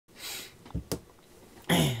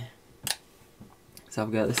Let's have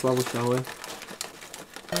a go at this level, shall we?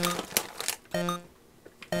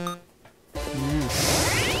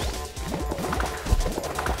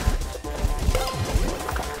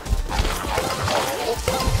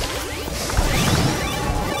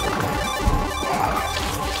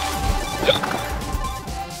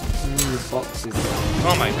 Boxes.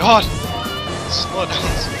 Oh my god! Slow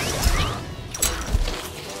down.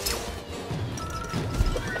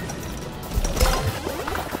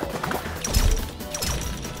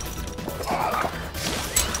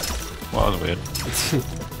 Well, that was weird.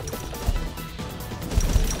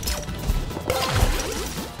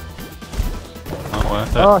 Not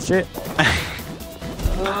worth it. Oh shit!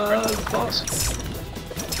 Box.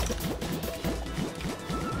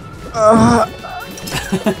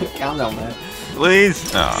 Calm down, man.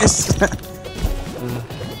 Please! Oh. Yes.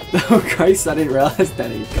 Oh Christ, I didn't realise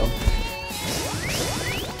that he'd come.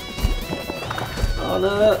 Oh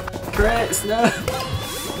no! Crits, no!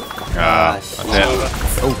 Ah, shit.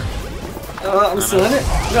 that's it. Oh, I'm still in it!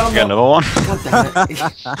 No, I'm Get not. another one. God damn it.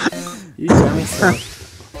 You tell me so. I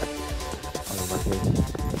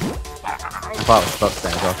thought it was box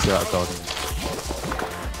then, I'll see what I told him.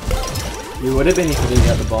 You would have been if you didn't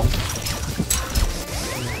get the bomb.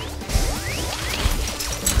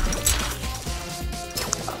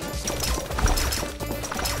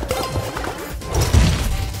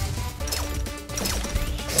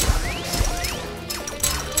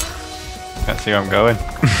 Can't see where I'm going.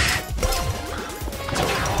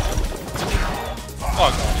 Oh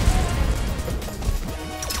god.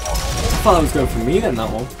 I thought it was going for me then, that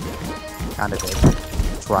one. Kinda did.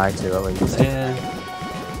 Try to at least. Yeah.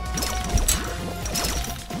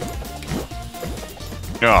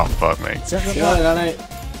 Oh, fuck me. Shut it, Danny.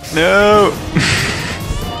 No!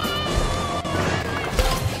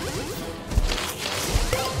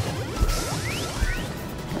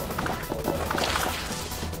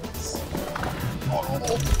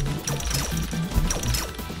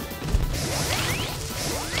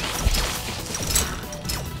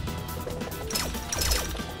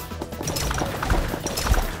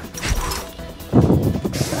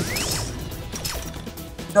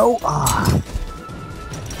 No! Ah!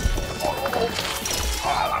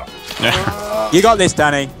 Yeah. You got this,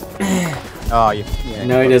 Danny! Oh, you. Yeah,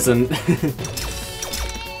 No, he doesn't.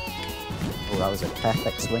 Oh, that was a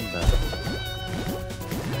perfect swing there.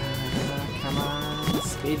 Come on,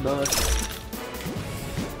 speed boost.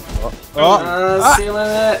 Oh! Sealing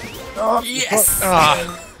it. Oh, Yes! Ah.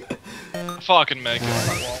 I thought I could make it on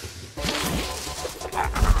that wall.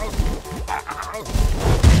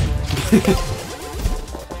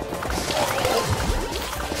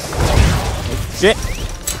 Shit!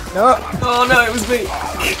 No! Oh no, it was me!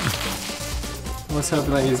 I was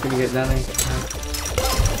hoping that he was going to get Danny.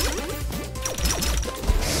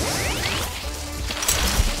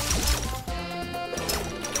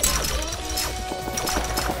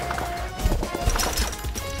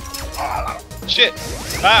 Shit!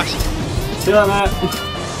 Pass! See that, Matt?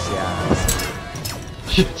 Yeah.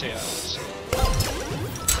 Shitty ass.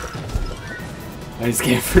 I just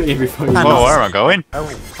getting free before you. Whoa, where am I going? Oh,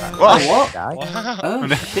 what? Die. Wow. Oh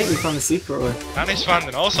shit, we found the secret one. Danny's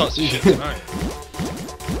finding all sorts of shit tonight.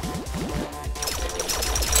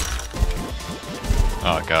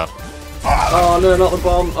 Oh god. Oh no, not the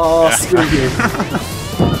bomb. Oh, Yeah. screw you.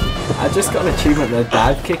 I just got an achievement, the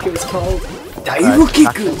dive kick it was called. Dive kick!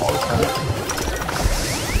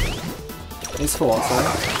 It's for what, sorry?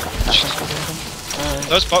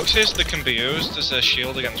 Those boxes, they can be used as a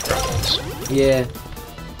shield against grapples. Yeah.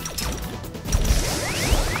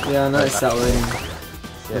 Yeah, I noticed that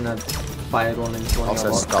when I fired one into one of Also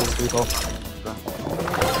your stop boxes. people.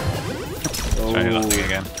 Try that thing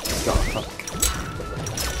again. Got a fuck.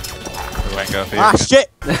 We won't go for you Ah, again. shit!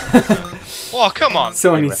 Oh, come on!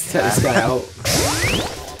 Someone needs to take this guy out.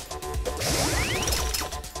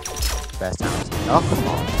 Best time. Oh, come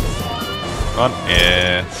on. Come on.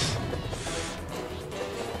 Yes.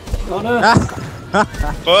 Oh no!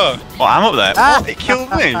 Fuck! Oh, I'm up there. Ah. What? It killed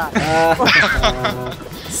me.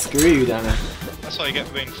 Screw you, Danny. That's what you get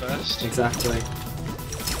for being first. Exactly.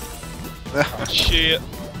 Oh, shit.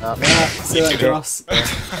 See you later, Ross.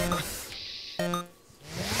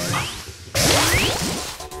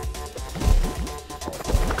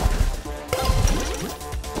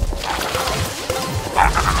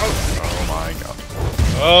 Oh my god.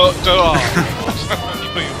 Oh,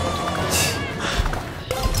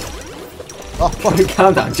 Oh,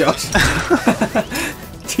 calm down, Josh.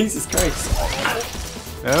 Jesus Christ.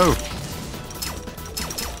 No.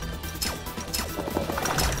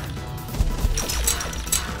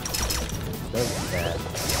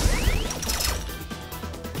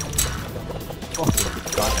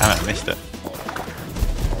 Damn it, I missed it.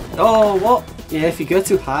 Oh, what? Yeah, if you go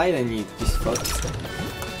too high, then you just fucked.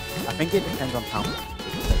 I think it depends on how much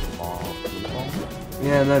more people.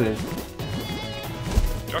 Yeah, maybe.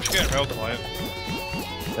 Josh getting real quiet.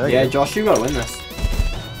 Yeah, Josh, you gotta win this.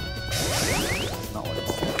 Not what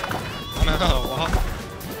it's. I know, what?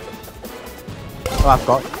 Oh, I've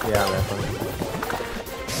got. Yeah, really.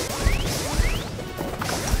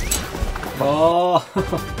 Oh.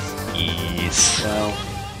 Yes. Well.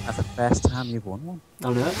 That's the first time you've won one.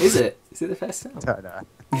 Oh no, is it? Is it the first time? I don't know.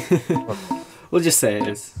 We'll just say it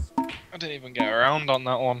is. I didn't even get around on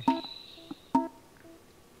that one.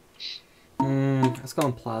 Let's go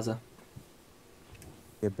on Plaza.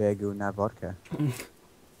 Your beer guna vodka.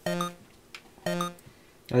 I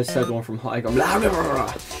just had one from Hot Egg. Blah, blah, blah,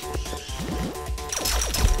 blah.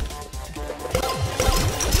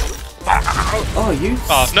 Oh, you.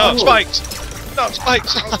 Oh, no, stole. spikes! Not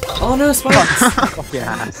spikes! Oh no, spikes! Fucking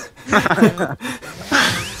ass. I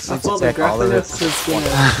thought the grappling hook was gonna.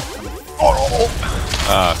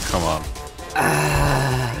 Ah, come on.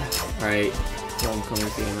 Right. So I'm coming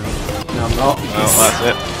for you now. No, I'm not. Well, that's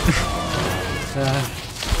it.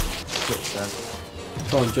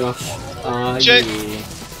 Come on, Josh. Shit. Yeah.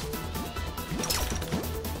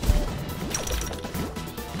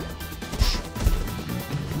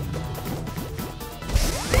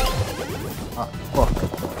 Oh, fuck.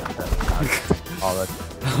 Oh,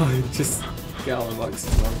 Oh, just get all the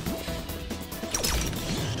boxes, man.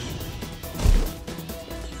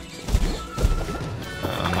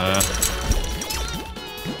 And,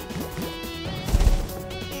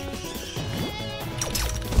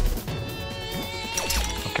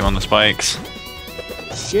 come on, the spikes.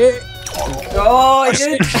 shit! Oh, I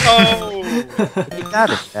did! Oh! You got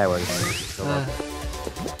it. There we go.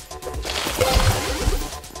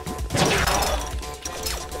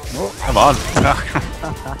 Come on.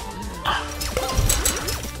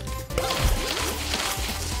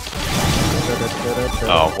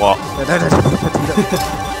 Oh, what?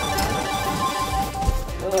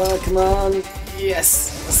 Oh, come on.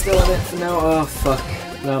 Yes. I'm still in it for now. Oh, fuck.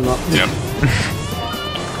 No, I'm not. Yep.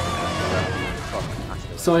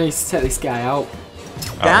 Someone needs to take this guy out.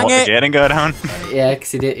 Dang What, it! the Jaden go down? Yeah,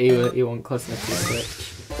 because he wasn't close enough to the switch.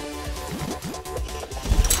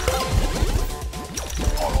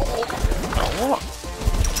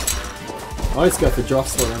 I always go for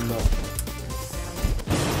DrOstler then, but...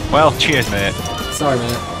 Well, cheers, mate. Sorry,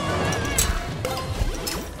 mate.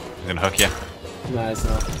 I'm gonna hook you. No, it's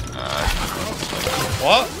not.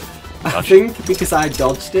 What? I think because I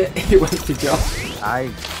dodged it, it went to Josh.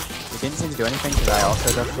 It didn't seem to do anything because I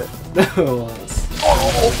also dodged it. No, that's...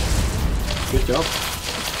 Good job.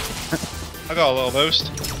 I got a little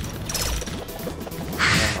boost.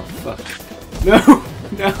 Oh, fuck. No!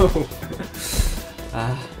 No!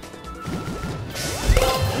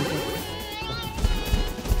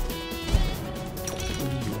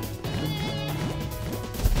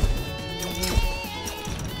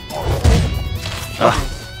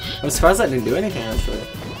 I'm surprised that didn't do anything actually.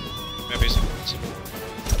 Maybe it's...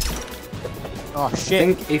 Oh I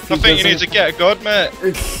shit! think if he I think you need to get a good, mate.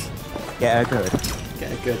 Get her good.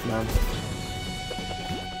 Get a good man.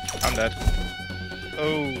 I'm dead.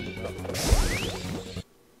 Oh.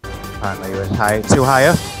 Apparently you were too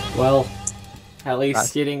higher. Well, at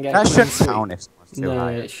least you didn't get That a shouldn't clean count if someone's sweep. too No,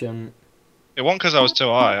 high. it shouldn't. It wasn't because I was too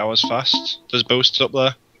high, I was fast. There's boosts up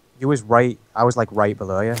there. You was right. I was like right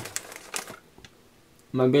below you.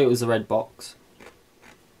 Maybe it was the red box.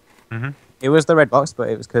 It was the red box, but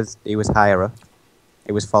it was because he was higher up.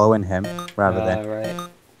 It was following him rather than. Right.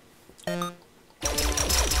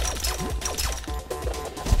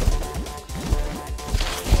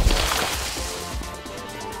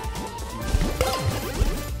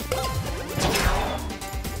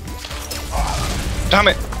 Damn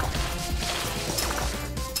it!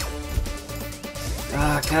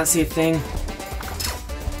 Ah, I can't see a thing.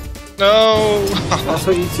 No! That's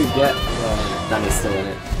what you two get. Well, Danny's still in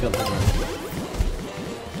it. Good luck, man.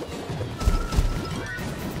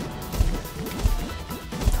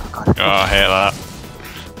 Oh, I hate that.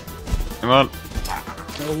 Come on.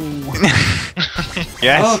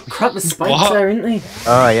 Yes. Oh crap, the spike's What? there, isn't he?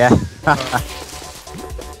 Oh yeah.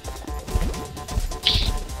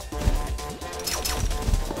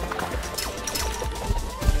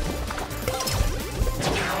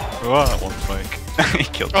 Oh, that one spike. He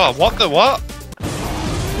killed me. Oh, what the what?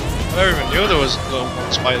 I never even knew there was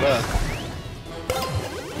one spike there.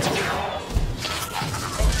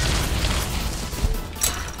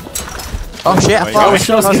 Oh shit! I There you thought go. I was,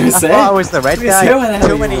 I was gonna say. I thought I was the red I was gonna say, where the guy. hell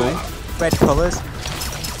Too are many you going? red colours.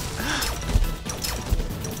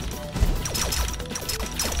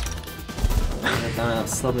 damn it, that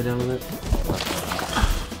slowed me down a bit.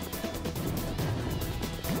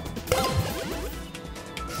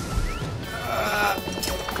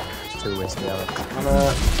 It's too risky, Alex.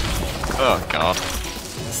 Oh god.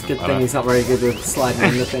 It's a good thing he's not very good with sliding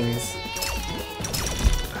into things.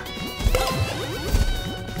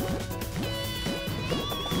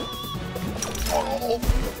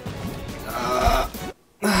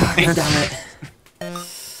 Damn it.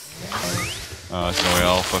 Oh, that's how we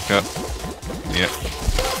all fuck up. Yep.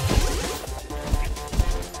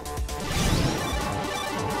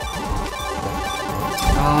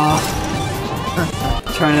 Oh.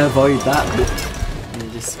 Trying to avoid that. And you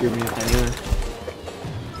just screwed me up anyway.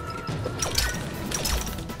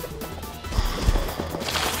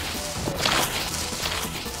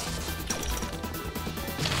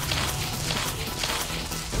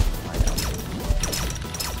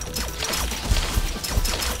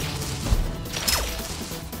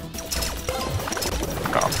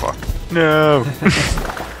 Oh fuck. No!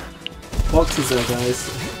 Boxes there, guys.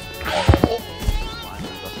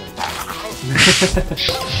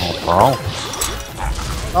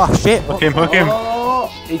 Oh shit! Hook him, hook him! Oh,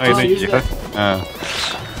 he Oh, just you used it.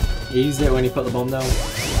 He used it when he put the bomb down.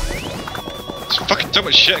 It's fucking so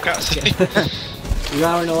much shit, I can't see. You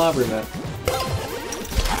are in a library, mate.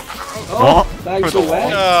 Oh, What? bags your way.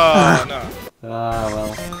 No, no. Ah,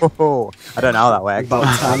 well. Oh, I don't know how that works. About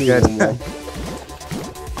time you won one.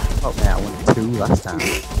 Oh man, I won 2 last time.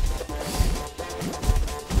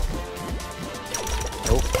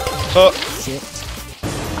 Fuck. Shit.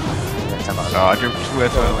 Oh, I jumped way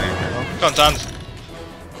too early. Go on, Tanz.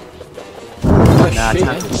 Nah, shit,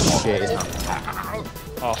 Tanz is shit, isn't it?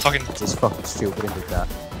 Oh, fucking. It's just fucking stupid and did that.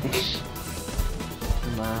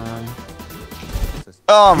 Come on.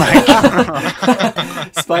 Oh my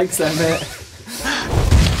god! Spikes there, mate.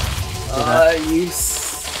 You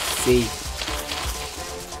see.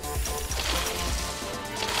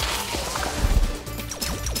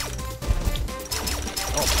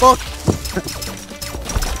 Oh fuck!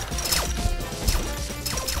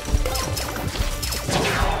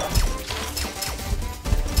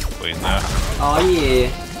 Please no. Oh yeah.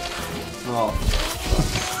 Oh.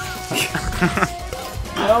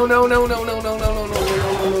 No, no, no, no, no, no, no, no, no, no,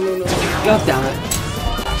 no, no, no, no. God damn it.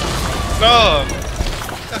 No!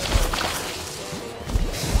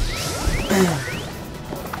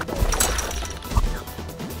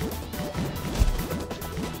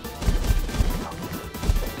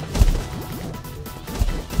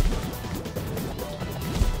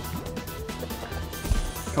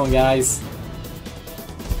 Come on, guys.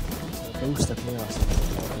 Boost up here or something.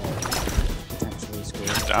 Potentially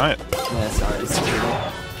screwed. Damn it. Yeah, sorry, it's screwed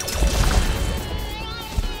up.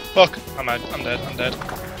 Fuck. I'm out. I'm dead. I'm dead.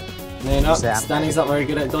 No, you're not. Sam. Stanley's not very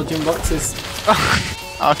good at dodging boxes.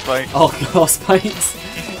 Oh, spike. Oh, spikes.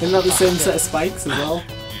 Isn't that the same set of spikes as well?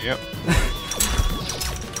 Yep.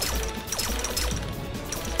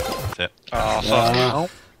 That's it. Oh, fuck.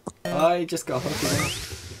 Oh, he just got hooked again.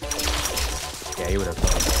 Yeah, he would have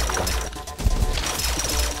got it.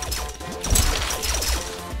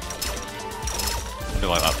 I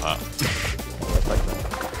like that part. Like that.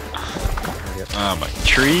 Oh my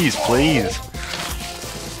trees, please.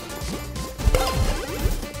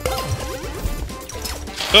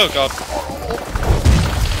 Oh, God.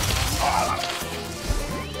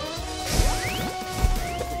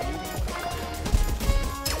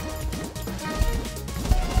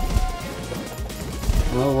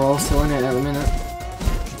 Well, we're all still in it at the minute.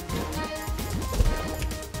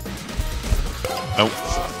 Oh.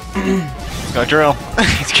 He's got a drill.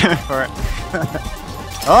 He's going for it.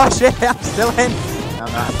 Oh shit, I'm still in!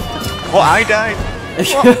 I'm not. What? I died?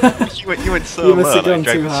 What? You went so You must low have that I gone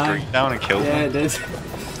dragged too the high. screen down and killed Yeah, me. it did.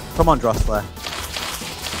 Come on, DrOstler.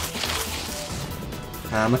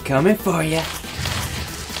 I'm coming for you.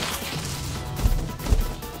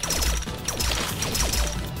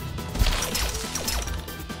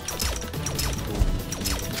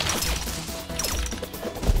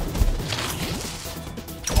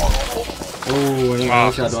 Oh, I think I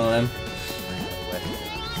wish I had one of them.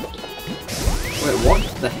 Wait, what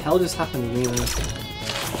the hell just happened to me then?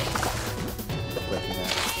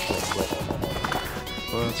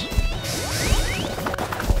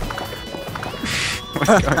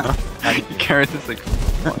 What's going on? You carried this like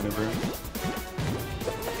flying over him.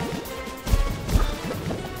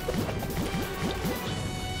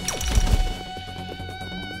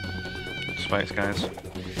 Spikes, guys.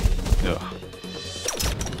 Ugh.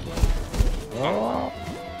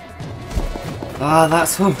 Ah,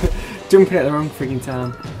 that's one. Jumping at the wrong freaking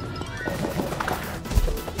time.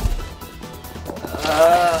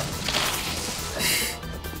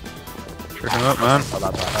 Pick him up, man. Got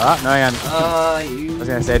that part. Ah, no, I am. I was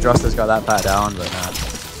gonna say DrOstler's got that part down, but no.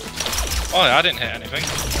 Oh, I didn't hit anything.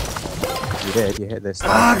 You did. You hit this.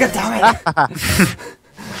 Ah, god damn it!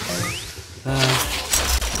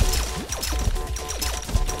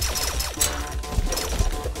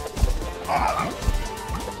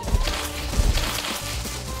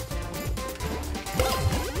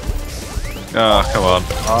 Oh, come on.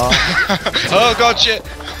 Oh, Oh god, shit!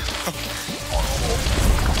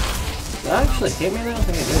 That actually hit me. I don't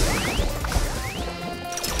think it did.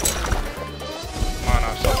 Man, I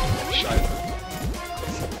fucking shite.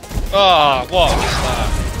 Oh, what was that?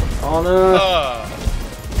 Oh no!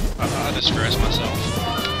 Oh, I disgraced myself.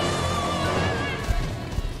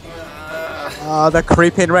 oh, the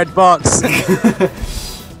creeping red box.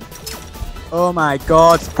 Oh my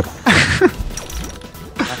god.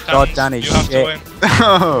 God, Danny, You have to shit. win.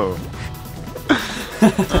 Oh!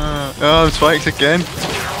 Oh, I'm spiked again.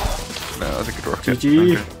 No, that was a good rocket.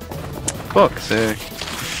 GG. Okay. Fuck's sake.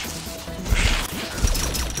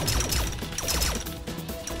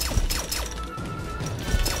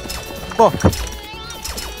 Fuck.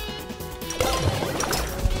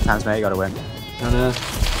 Tanz, mate, you gotta win. Oh no.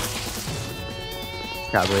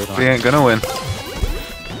 Can't believe We it. ain't gonna win.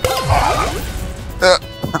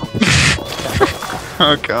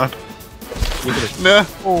 Oh god. No!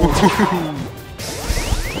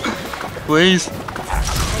 Please!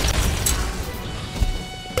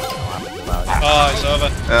 Oh, it's over.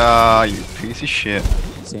 Ah, you piece of shit.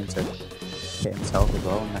 He seemed to hit himself as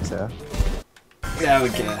well next to her. There we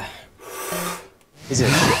go. Is it?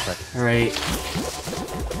 Right.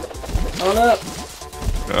 Oh no!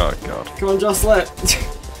 Oh god. Come on, DrOstler!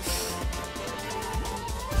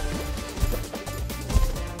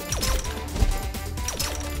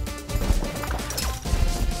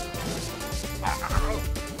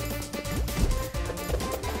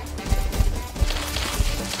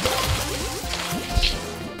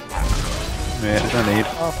 Yeah, there's no need.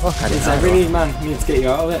 Oh fuck, I didn't It's know every that. need, man. We need to get you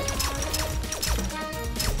out of it.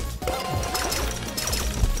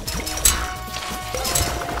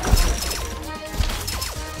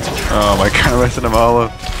 Oh my god, I'm messing them all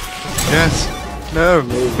up. Yes! No!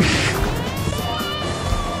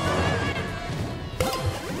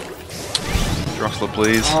 DrOstler,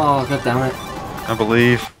 please. Oh, god damn it. I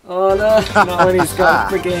believe. Oh no! Not when he's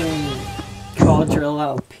got a friggin' core drill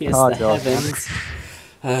that'll pierce the Oh, God. heavens.